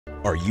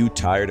Are you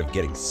tired of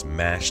getting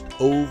smashed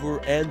over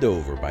and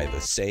over by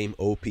the same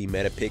OP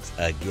meta picks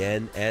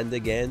again and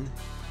again?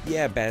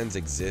 Yeah, bans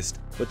exist,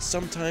 but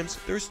sometimes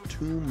there's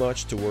too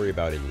much to worry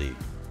about in League.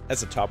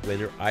 As a top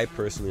laner, I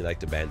personally like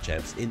to ban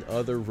champs in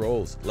other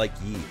roles like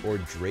Yi or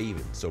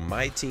Draven, so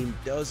my team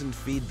doesn't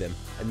feed them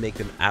and make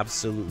them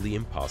absolutely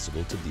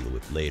impossible to deal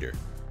with later.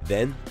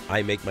 Then,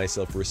 I make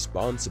myself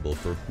responsible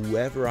for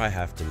whoever I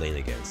have to lane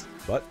against,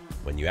 but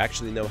when you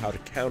actually know how to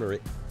counter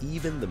it,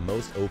 even the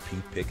most OP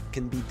pick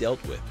can be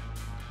dealt with.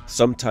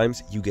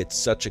 Sometimes you get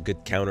such a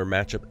good counter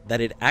matchup that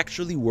it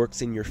actually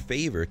works in your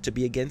favor to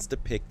be against a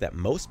pick that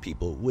most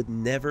people would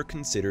never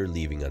consider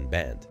leaving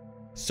unbanned.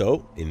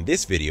 So, in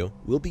this video,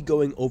 we'll be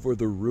going over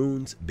the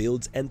runes,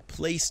 builds, and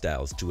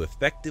playstyles to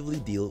effectively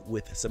deal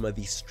with some of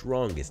the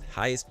strongest,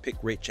 highest pick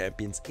rate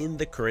champions in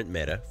the current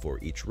meta for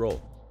each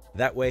role.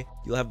 That way,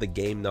 you'll have the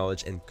game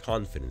knowledge and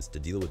confidence to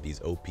deal with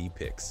these OP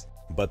picks.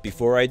 But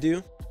before I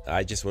do,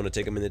 I just want to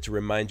take a minute to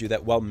remind you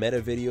that while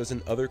meta videos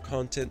and other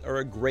content are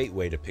a great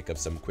way to pick up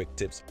some quick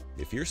tips,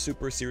 if you're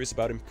super serious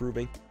about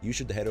improving, you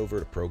should head over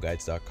to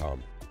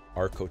ProGuides.com.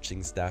 Our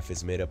coaching staff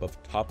is made up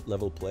of top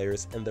level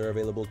players and they're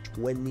available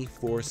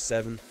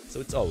 24/7,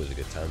 so it's always a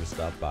good time to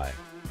stop by.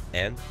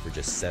 And for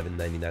just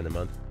 $7.99 a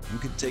month, you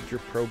can take your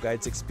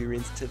ProGuides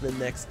experience to the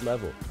next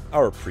level.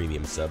 Our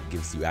premium sub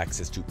gives you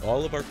access to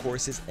all of our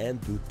courses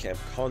and bootcamp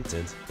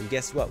content, and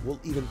guess what? We'll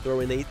even throw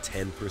in a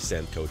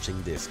 10%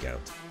 coaching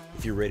discount.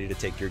 If you're ready to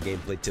take your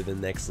gameplay to the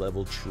next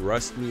level,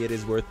 trust me, it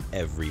is worth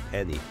every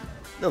penny.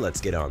 Now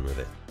let's get on with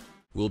it.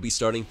 We'll be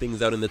starting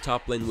things out in the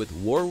top lane with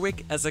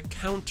Warwick as a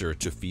counter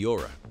to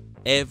Fiora.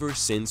 Ever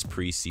since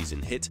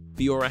preseason hit,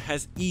 Fiora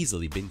has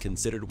easily been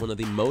considered one of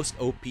the most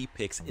OP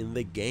picks in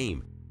the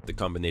game. The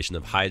combination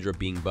of Hydra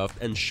being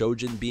buffed and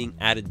Shojin being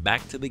added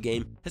back to the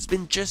game has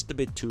been just a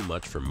bit too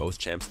much for most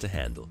champs to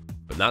handle.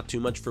 But not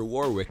too much for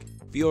Warwick.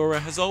 Fiora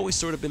has always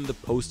sort of been the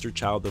poster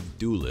child of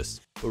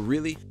duelists, but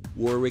really,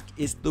 Warwick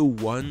is the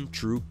one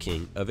true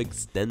king of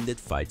extended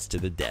fights to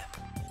the death.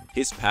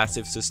 His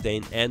passive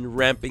sustain and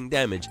ramping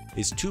damage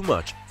is too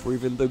much for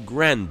even the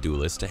grand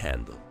duelist to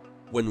handle.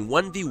 When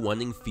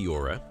 1v1ing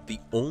Fiora, the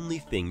only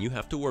thing you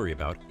have to worry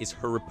about is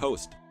her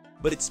riposte.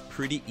 But it's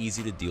pretty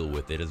easy to deal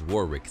with it as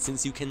Warwick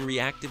since you can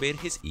reactivate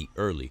his E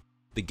early.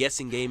 The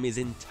guessing game is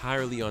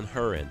entirely on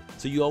her end,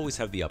 so you always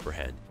have the upper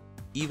hand.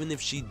 Even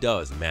if she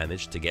does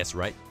manage to guess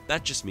right,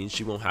 that just means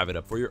she won't have it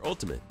up for your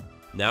ultimate.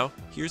 Now,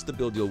 here's the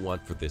build you'll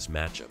want for this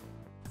matchup.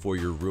 For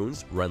your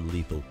runes, run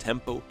Lethal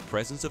Tempo,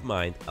 Presence of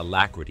Mind,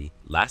 Alacrity,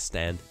 Last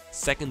Stand,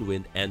 Second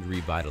Wind, and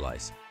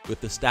Revitalize,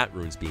 with the stat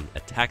runes being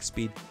Attack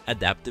Speed,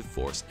 Adaptive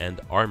Force, and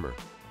Armor.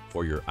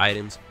 For your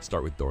items,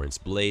 start with Doran's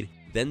Blade,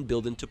 then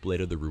build into Blade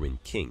of the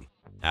Ruined King.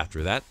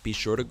 After that, be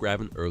sure to grab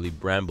an early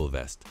Bramble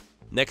Vest.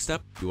 Next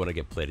up, you want to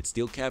get Plated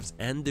Steel Caps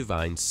and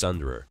Divine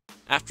Sunderer.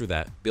 After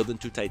that, build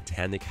into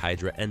Titanic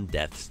Hydra and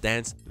Death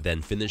Stance,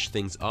 then finish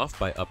things off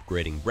by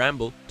upgrading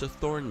Bramble to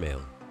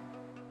Thornmail.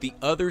 The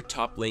other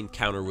top lane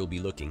counter we'll be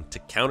looking to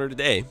counter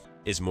today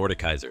is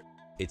Mordekaiser.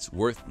 It's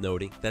worth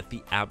noting that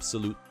the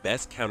absolute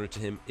best counter to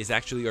him is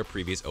actually our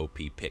previous OP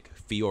pick,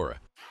 Fiora.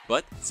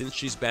 But since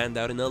she's banned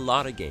out in a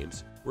lot of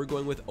games, we're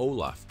going with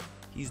Olaf.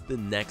 He's the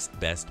next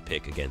best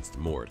pick against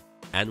Mord,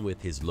 and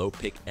with his low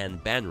pick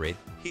and ban rate,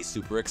 he's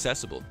super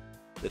accessible.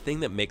 The thing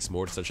that makes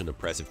Mord such an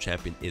impressive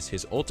champion is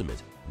his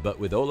ultimate, but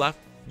with Olaf,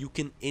 you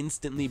can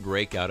instantly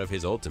break out of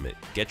his ultimate,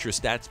 get your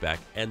stats back,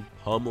 and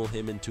pummel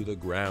him into the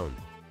ground.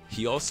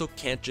 He also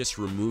can't just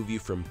remove you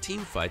from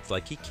teamfights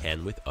like he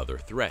can with other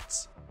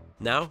threats.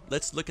 Now,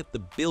 let's look at the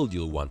build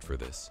you'll want for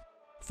this.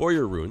 For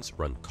your runes,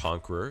 run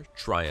Conqueror,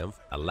 Triumph,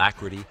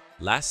 Alacrity,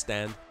 Last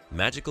Stand,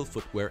 Magical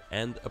Footwear,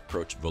 and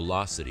Approach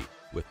Velocity,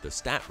 with the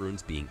stat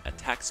runes being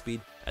Attack Speed,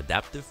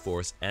 Adaptive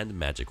Force, and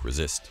Magic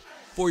Resist.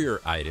 For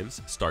your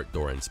items, start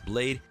Doran's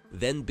Blade,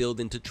 then build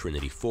into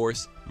Trinity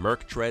Force,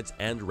 Merc Treads,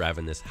 and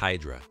Ravenous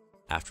Hydra.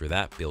 After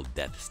that, build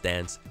Death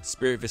Stance,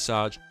 Spirit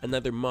Visage,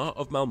 another Maw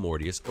of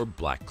Malmortius, or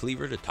Black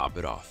Cleaver to top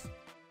it off.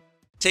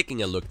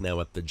 Taking a look now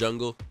at the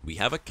jungle, we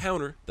have a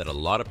counter that a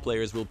lot of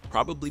players will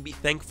probably be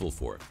thankful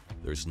for.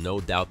 There's no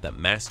doubt that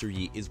Master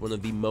Yi is one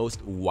of the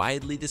most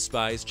widely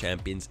despised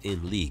champions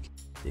in League.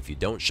 If you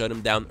don't shut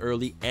him down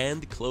early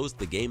and close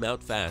the game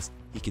out fast,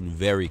 he can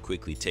very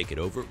quickly take it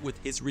over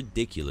with his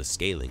ridiculous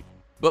scaling.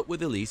 But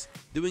with Elise,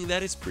 doing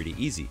that is pretty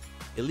easy.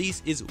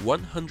 Elise is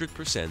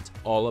 100%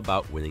 all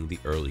about winning the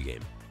early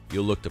game.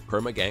 You'll look to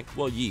permagank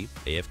while Yi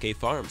AFK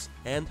farms,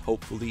 and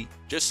hopefully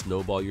just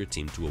snowball your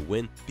team to a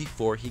win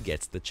before he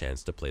gets the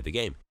chance to play the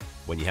game.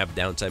 When you have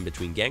downtime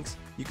between ganks,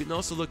 you can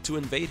also look to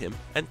invade him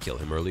and kill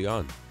him early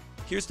on.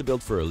 Here's the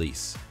build for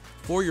Elise.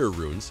 For your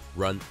runes,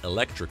 run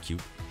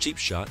Electrocute, Cheap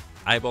Shot,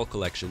 Eyeball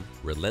Collection,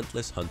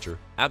 Relentless Hunter,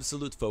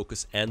 Absolute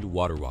Focus, and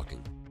Water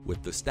Walking,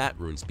 with the stat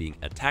runes being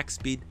Attack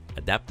Speed,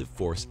 Adaptive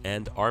Force,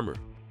 and Armor.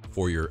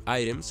 For your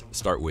items,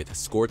 start with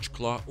Scorch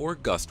Claw or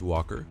Gust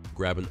Walker,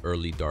 grab an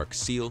early Dark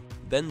Seal,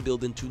 then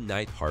build into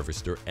Night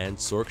Harvester and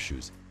Sork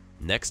Shoes.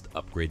 Next,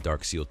 upgrade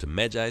Dark Seal to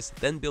Medjai's,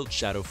 then build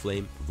Shadow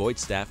Flame, Void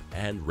Staff,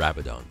 and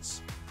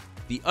Rabadons.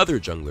 The other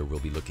jungler we'll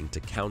be looking to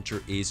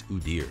counter is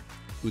Udyr.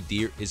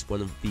 Udyr is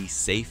one of the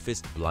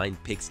safest blind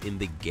picks in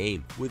the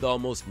game, with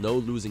almost no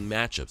losing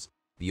matchups.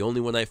 The only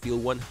one I feel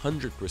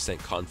 100%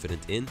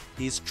 confident in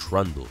is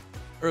Trundle.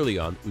 Early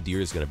on,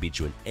 Udyr is going to beat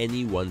you in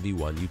any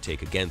 1v1 you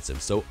take against him,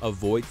 so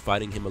avoid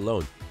fighting him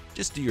alone.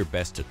 Just do your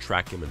best to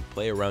track him and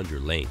play around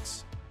your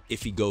lanes.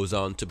 If he goes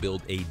on to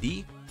build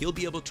AD, he'll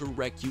be able to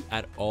wreck you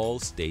at all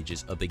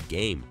stages of the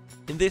game.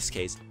 In this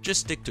case,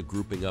 just stick to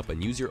grouping up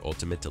and use your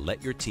ultimate to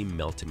let your team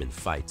melt him in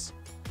fights.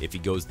 If he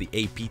goes the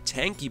AP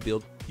tanky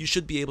build, you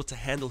should be able to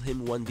handle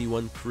him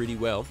 1v1 pretty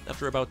well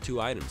after about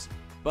 2 items.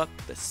 But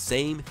the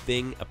same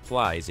thing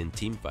applies in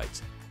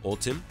teamfights.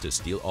 Ult him to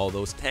steal all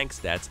those tank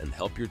stats and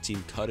help your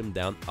team cut him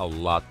down a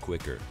lot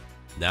quicker.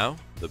 Now,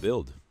 the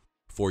build.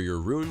 For your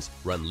runes,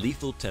 run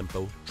Lethal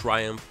Tempo,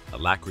 Triumph,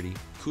 Alacrity,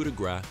 Coup de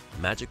Grace,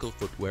 Magical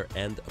Footwear,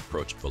 and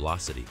Approach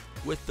Velocity,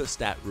 with the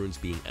stat runes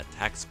being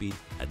Attack Speed,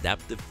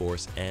 Adaptive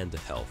Force, and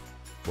Health.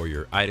 For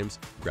your items,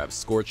 grab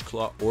Scorch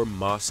Claw or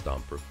Moss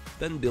Stomper,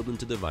 then build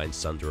into Divine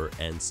Sunderer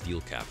and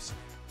Steel Caps.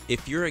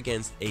 If you're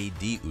against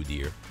AD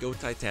Udyr, go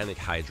Titanic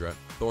Hydra,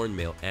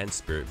 Thornmail, and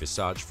Spirit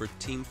Visage for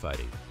team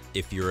fighting.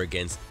 If you're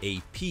against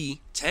AP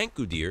Tank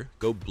Udyr,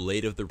 go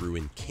Blade of the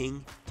Ruined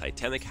King,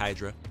 Titanic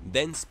Hydra,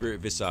 then Spirit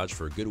Visage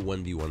for a good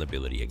 1v1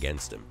 ability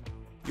against him.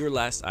 Your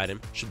last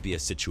item should be a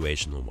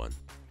situational one.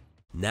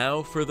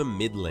 Now for the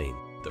mid lane.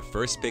 The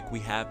first pick we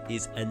have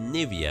is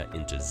Anivia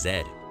into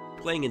Zed.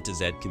 Playing into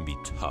Zed can be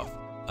tough.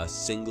 A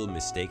single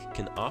mistake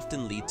can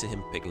often lead to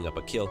him picking up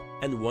a kill,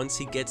 and once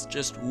he gets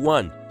just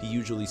one, he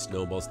usually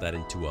snowballs that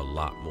into a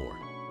lot more.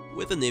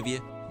 With Anivia,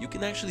 you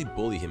can actually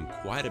bully him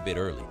quite a bit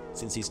early,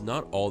 since he's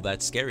not all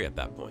that scary at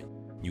that point.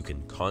 You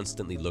can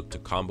constantly look to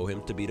combo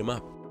him to beat him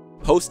up.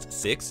 Post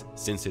 6,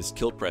 since his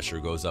kill pressure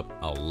goes up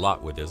a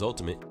lot with his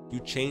ultimate, you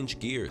change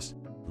gears.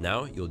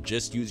 Now you'll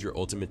just use your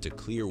ultimate to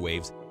clear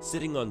waves,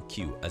 sitting on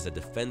Q as a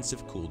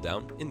defensive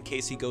cooldown in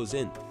case he goes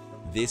in.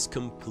 This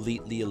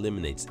completely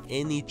eliminates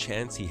any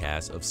chance he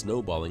has of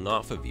snowballing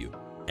off of you,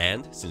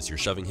 and since you're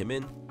shoving him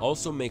in,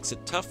 also makes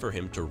it tough for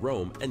him to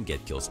roam and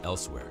get kills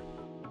elsewhere.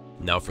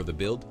 Now for the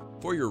build.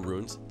 For your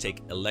runes,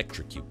 take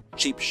Electrocute,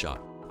 Cheap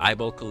Shot,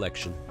 Eyeball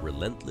Collection,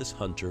 Relentless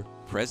Hunter,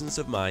 Presence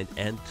of Mind,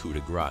 and Coup de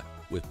Grace,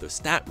 with the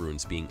stat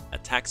runes being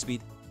Attack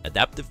Speed,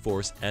 Adaptive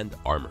Force, and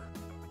Armor.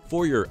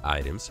 For your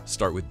items,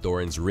 start with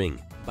Doran's Ring,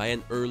 buy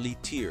an early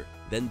tier,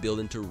 then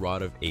build into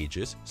Rod of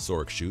Ages,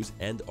 Sorc Shoes,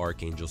 and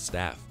Archangel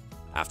Staff.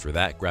 After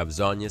that, grab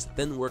Zhonya's,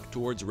 then work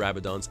towards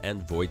Rabadon's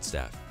and Void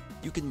Staff.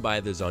 You can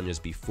buy the Zhonya's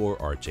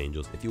before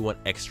Archangels if you want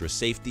extra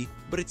safety,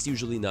 but it's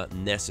usually not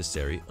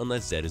necessary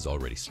unless Zed is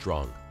already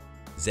strong.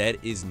 Zed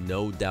is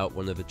no doubt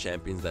one of the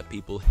champions that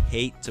people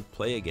hate to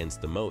play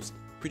against the most.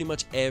 Pretty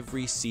much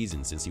every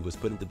season since he was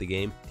put into the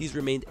game, he's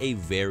remained a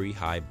very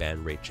high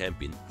ban rate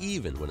champion,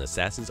 even when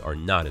assassins are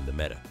not in the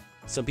meta.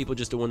 Some people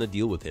just don't want to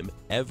deal with him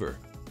ever.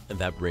 And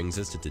that brings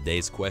us to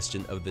today's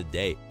question of the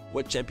day.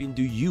 What champion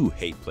do you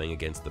hate playing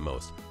against the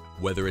most?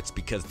 Whether it's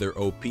because they're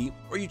OP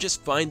or you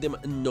just find them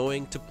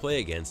annoying to play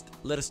against,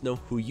 let us know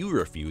who you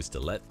refuse to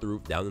let through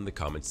down in the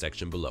comments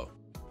section below.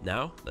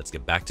 Now, let's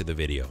get back to the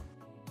video.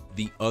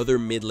 The other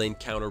mid lane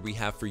counter we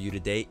have for you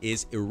today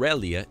is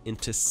Irelia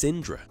into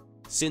Syndra.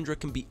 Syndra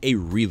can be a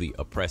really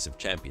oppressive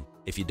champion.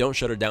 If you don't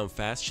shut her down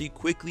fast, she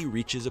quickly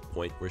reaches a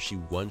point where she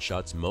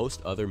one-shots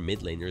most other mid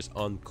laners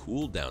on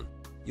cooldown.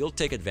 You'll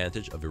take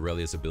advantage of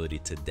Irelia's ability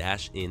to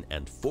dash in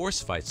and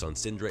force fights on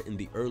Syndra in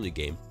the early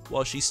game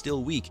while she's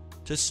still weak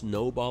to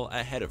snowball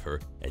ahead of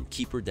her and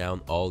keep her down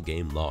all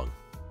game long.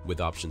 With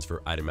options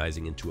for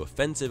itemizing into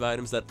offensive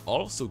items that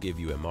also give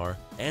you MR,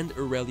 and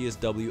Irelia's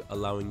W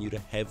allowing you to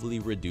heavily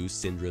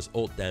reduce Syndra's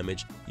ult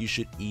damage, you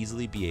should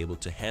easily be able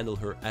to handle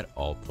her at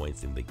all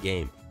points in the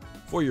game.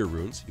 For your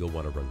runes, you'll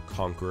want to run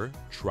Conqueror,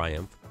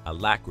 Triumph,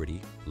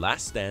 Alacrity,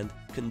 Last Stand,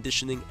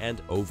 Conditioning,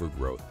 and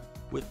Overgrowth,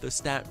 with the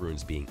stat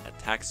runes being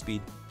Attack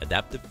Speed,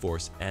 Adaptive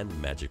Force, and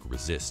Magic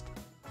Resist.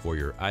 For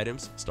your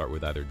items, start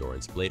with either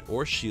Doran's Blade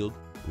or Shield,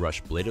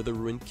 rush Blade of the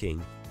Ruined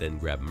King, then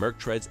grab Merc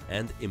Treads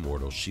and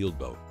Immortal Shield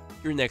Bow.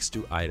 Your next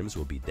 2 items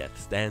will be Death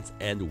Stance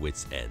and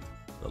Wit's End.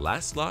 The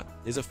last slot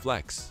is a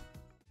flex.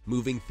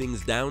 Moving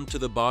things down to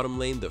the bottom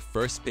lane, the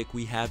first pick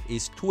we have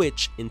is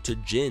Twitch into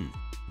Jhin.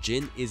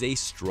 Jhin is a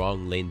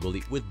strong lane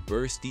bully with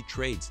bursty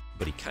trades,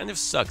 but he kind of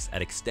sucks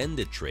at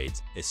extended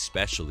trades,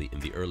 especially in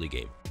the early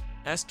game.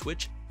 As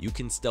Twitch, you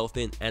can stealth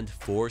in and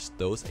force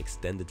those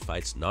extended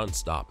fights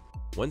non-stop.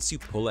 Once you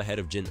pull ahead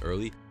of Jhin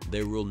early,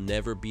 there will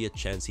never be a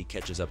chance he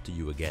catches up to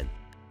you again.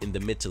 In the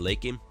mid to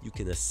late game, you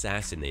can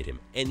assassinate him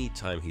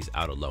anytime he's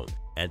out alone,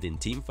 and in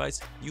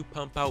teamfights, you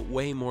pump out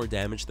way more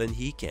damage than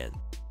he can.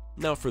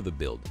 Now for the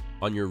build.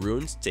 On your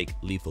runes, take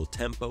Lethal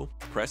Tempo,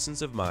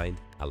 Presence of Mind,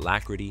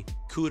 Alacrity,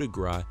 Coup de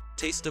Grace,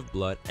 Taste of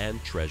Blood,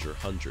 and Treasure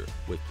Hunter,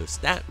 with the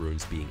stat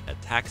runes being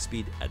Attack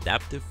Speed,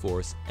 Adaptive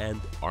Force,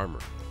 and Armor.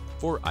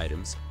 For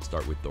items,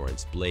 start with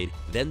Doran's Blade,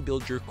 then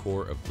build your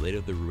core of Blade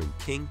of the Ruined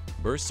King,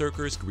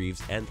 Berserker's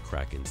Greaves, and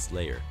Kraken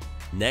Slayer.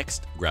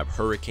 Next, grab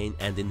Hurricane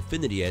and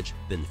Infinity Edge,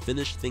 then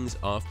finish things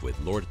off with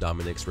Lord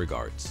Dominic's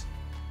Regards.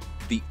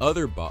 The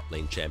other bot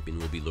lane champion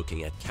we'll be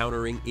looking at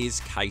countering is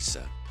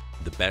Kai'Sa.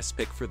 The best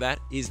pick for that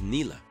is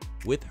Nilah.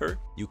 With her,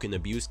 you can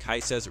abuse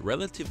Kai'Sa's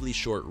relatively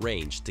short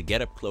range to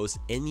get up close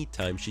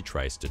anytime she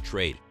tries to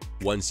trade.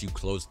 Once you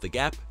close the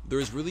gap,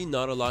 there's really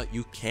not a lot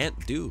you can't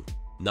do.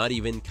 Not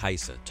even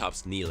Kai'Sa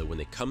tops Nilah when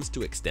it comes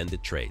to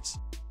extended trades.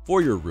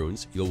 For your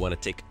runes, you'll want to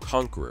take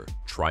Conqueror,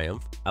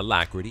 Triumph,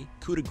 Alacrity,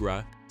 Coup de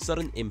Grace,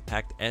 Sudden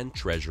Impact, and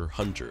Treasure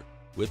Hunter,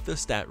 with the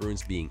stat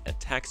runes being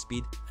Attack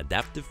Speed,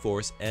 Adaptive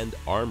Force, and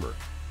Armor.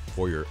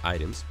 For your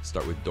items,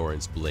 start with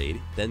Doran's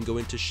Blade, then go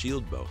into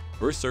Shield Bow,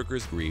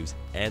 Berserker's Greaves,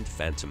 and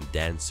Phantom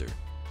Dancer.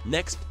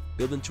 Next,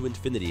 build into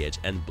Infinity Edge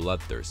and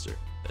Bloodthirster,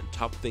 then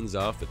top things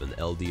off with an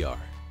LDR.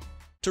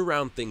 To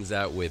round things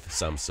out with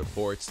some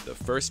supports, the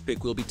first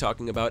pick we'll be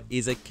talking about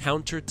is a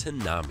counter to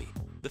Nami.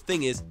 The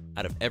thing is,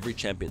 out of every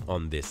champion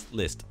on this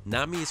list,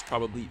 Nami is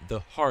probably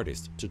the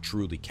hardest to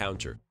truly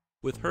counter.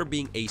 With her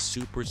being a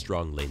super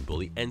strong lane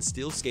bully and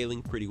still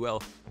scaling pretty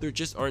well, there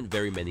just aren't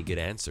very many good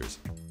answers.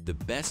 The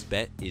best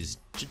bet is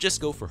to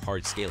just go for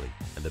hard scaling,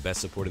 and the best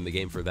support in the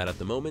game for that at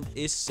the moment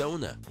is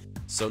Sona.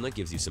 Sona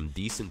gives you some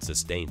decent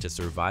sustain to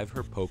survive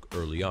her poke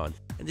early on,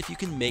 and if you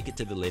can make it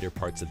to the later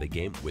parts of the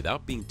game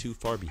without being too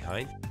far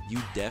behind, you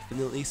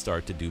definitely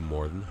start to do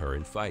more than her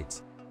in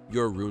fights.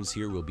 Your runes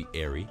here will be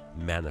Airy,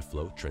 Mana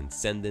Flow,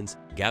 Transcendence,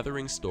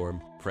 Gathering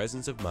Storm,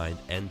 Presence of Mind,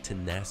 and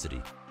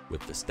Tenacity,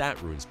 with the stat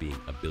runes being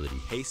Ability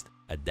Haste,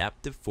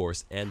 Adaptive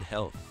Force, and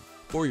Health.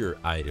 For your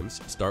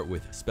items, start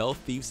with Spell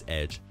Thief's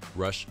Edge,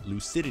 Rush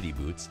Lucidity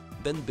Boots,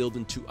 then build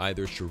into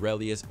either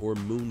Shurelya's or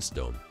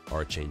Moonstone,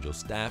 Archangel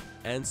Staff,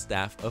 and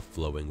Staff of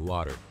Flowing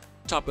Water.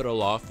 Top it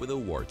all off with a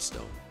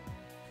Wardstone.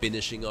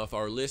 Finishing off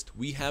our list,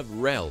 we have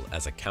Rell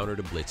as a counter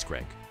to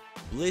Blitzcrank.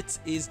 Blitz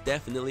is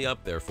definitely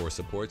up there for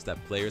supports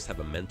that players have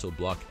a mental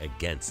block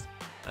against.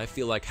 I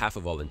feel like half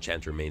of all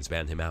Enchanter mains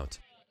ban him out.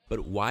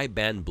 But why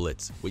ban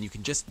Blitz when you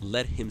can just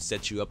let him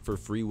set you up for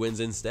free wins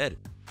instead?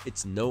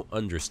 It's no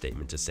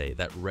understatement to say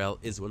that Rell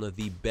is one of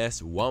the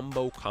best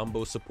wombo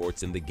combo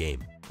supports in the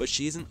game, but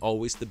she isn't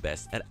always the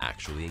best at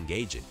actually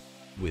engaging.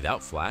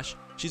 Without Flash,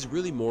 she's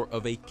really more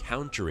of a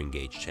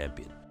counter-engage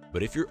champion.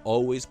 But if you're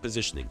always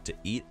positioning to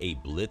eat a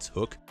Blitz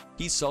hook,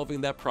 he's solving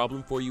that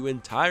problem for you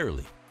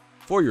entirely.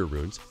 For your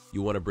runes,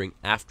 you want to bring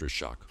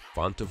Aftershock,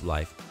 Font of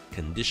Life,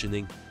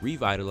 Conditioning,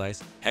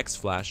 Revitalize, Hex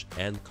Flash,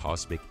 and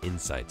Cosmic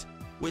Insight,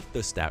 with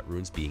the stat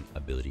runes being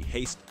Ability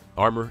Haste,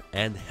 Armor,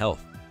 and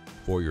Health.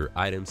 For your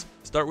items,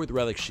 start with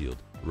Relic Shield,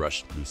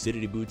 Rush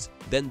Lucidity Boots,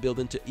 then build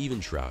into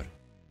Even Shroud.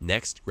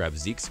 Next, grab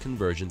Zeke's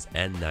Conversions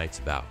and Knight's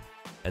Vow.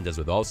 And as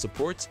with all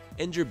supports,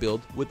 end your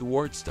build with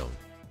Wardstone.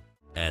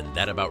 And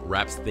that about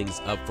wraps things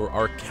up for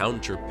our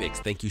counter picks.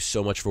 Thank you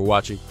so much for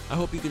watching. I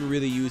hope you can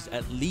really use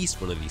at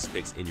least one of these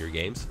picks in your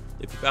games.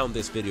 If you found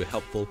this video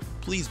helpful,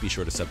 please be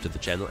sure to sub to the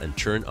channel and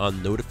turn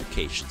on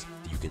notifications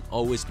so you can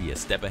always be a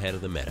step ahead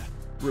of the meta.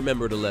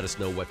 Remember to let us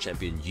know what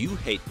champion you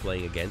hate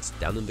playing against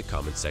down in the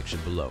comment section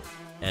below.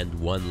 And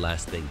one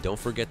last thing, don't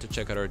forget to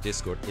check out our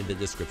Discord in the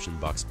description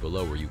box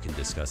below where you can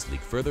discuss League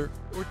further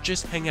or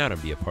just hang out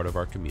and be a part of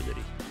our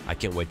community. I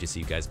can't wait to see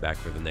you guys back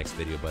for the next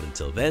video, but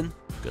until then,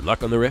 good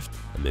luck on the Rift,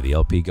 and may the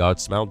LP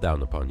gods smile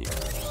down upon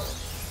you.